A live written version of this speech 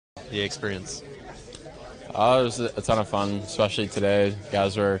the experience? It was a ton of fun, especially today.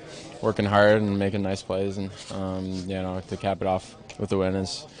 Guys were working hard and making nice plays, and to cap it off with the win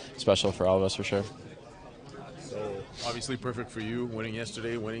is special for all of us for sure. So obviously perfect for you, winning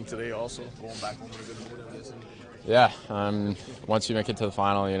yesterday, winning today also, going back home with a good mood, I'm guessing. Yeah, once you make it to the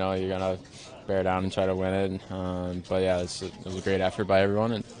final, you're gonna bear down and try to win it. But yeah, it was a great effort by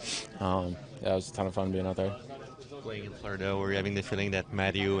everyone, and yeah, it was a ton of fun being out there. Playing in Florida, were you having the feeling that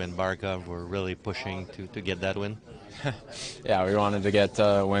Matthew and Barkov were really pushing to get that win? Yeah, we wanted to get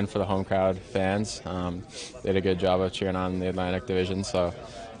a win for the home crowd fans. They did a good job of cheering on the Atlantic Division, so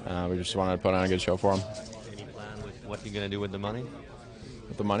we just wanted to put on a good show for them. Any plan with what you're gonna do with the money?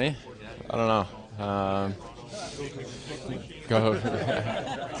 With the money, I don't know. Go,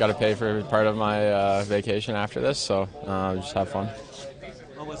 got to pay for part of my vacation after this, so just have fun.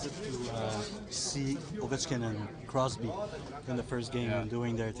 How was it to see Ovechkin and Crosby in the first game and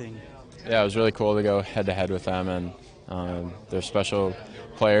doing their thing? Yeah, it was really cool to go head-to-head with them, and they're special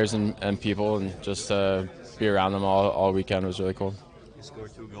players and people, and just to be around them all weekend was really cool. You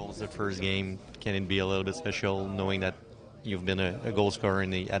scored 2 goals the first game. Can it be a little bit special knowing that you've been a goal scorer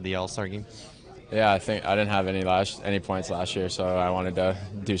at the All-Star game? Yeah, I think I didn't have any points last year, so I wanted to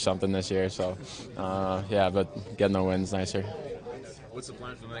do something this year. So yeah, but getting the win's nicer. What's the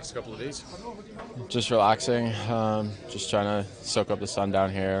plan for the next couple of days? Just relaxing, just trying to soak up the sun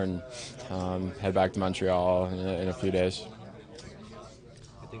down here, and head back to Montreal in a few days.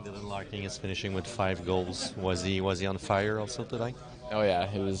 I think that Larkin is finishing with 5 goals. Was he on fire also today? Oh yeah,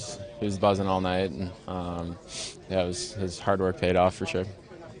 he was buzzing all night, and yeah, his hard work paid off for sure.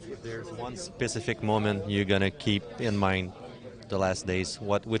 If there's one specific moment you're gonna keep in mind the last days,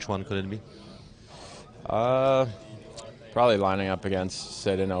 which one could it be? Probably lining up against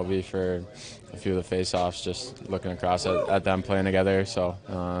Sid and Ovi for a few of the face-offs, just looking across at them playing together. So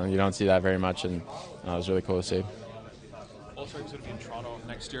you don't see that very much, and it was really cool to see. All-Star is going to be in Toronto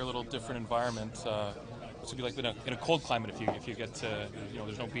next year, a little different environment. What's it be like in a cold climate if you get to,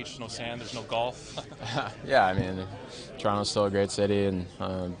 there's no beach, no sand, there's no golf? Yeah, I mean, Toronto's still a great city, and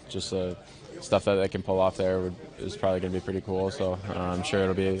just stuff that they can pull off there is probably going to be pretty cool. So I'm sure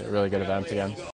it'll be a really good event again.